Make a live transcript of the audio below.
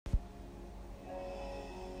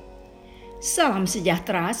Salam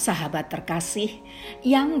sejahtera sahabat terkasih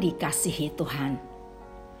yang dikasihi Tuhan.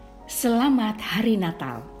 Selamat Hari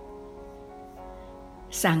Natal.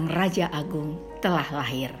 Sang Raja Agung telah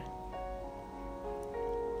lahir.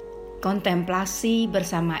 Kontemplasi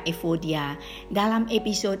bersama Evodia dalam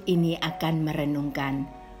episode ini akan merenungkan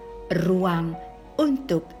ruang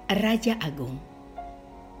untuk Raja Agung.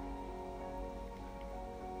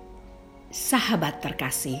 Sahabat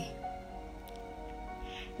terkasih,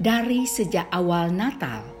 dari sejak awal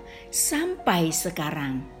Natal sampai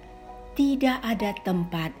sekarang, tidak ada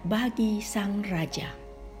tempat bagi Sang Raja.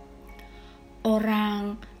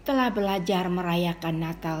 Orang telah belajar merayakan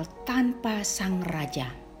Natal tanpa Sang Raja.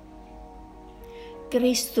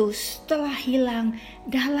 Kristus telah hilang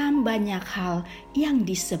dalam banyak hal yang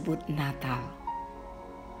disebut Natal.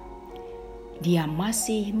 Dia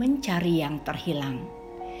masih mencari yang terhilang.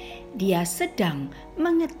 Dia sedang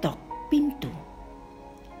mengetok pintu.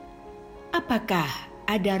 Apakah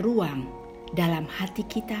ada ruang dalam hati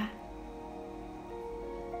kita?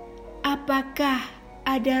 Apakah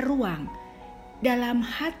ada ruang dalam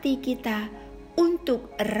hati kita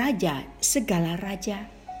untuk Raja segala raja?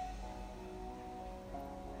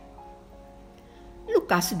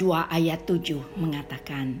 Lukas 2 ayat 7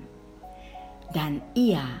 mengatakan, "Dan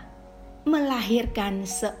ia melahirkan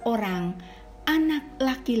seorang anak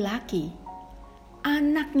laki-laki,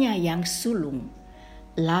 anaknya yang sulung,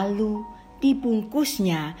 lalu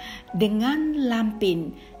dibungkusnya dengan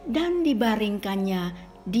lampin dan dibaringkannya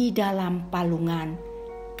di dalam palungan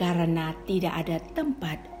karena tidak ada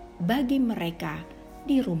tempat bagi mereka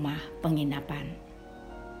di rumah penginapan."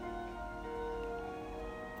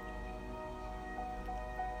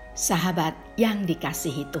 Sahabat yang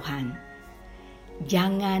dikasihi Tuhan,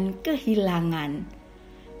 jangan kehilangan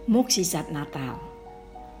mukjizat Natal.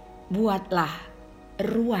 Buatlah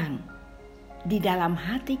ruang di dalam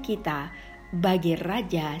hati kita bagi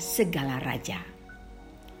Raja segala raja.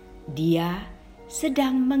 Dia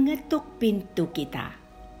sedang mengetuk pintu kita.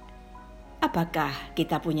 Apakah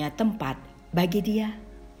kita punya tempat bagi Dia?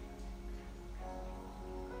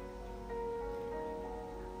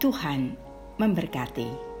 Tuhan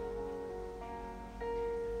memberkati.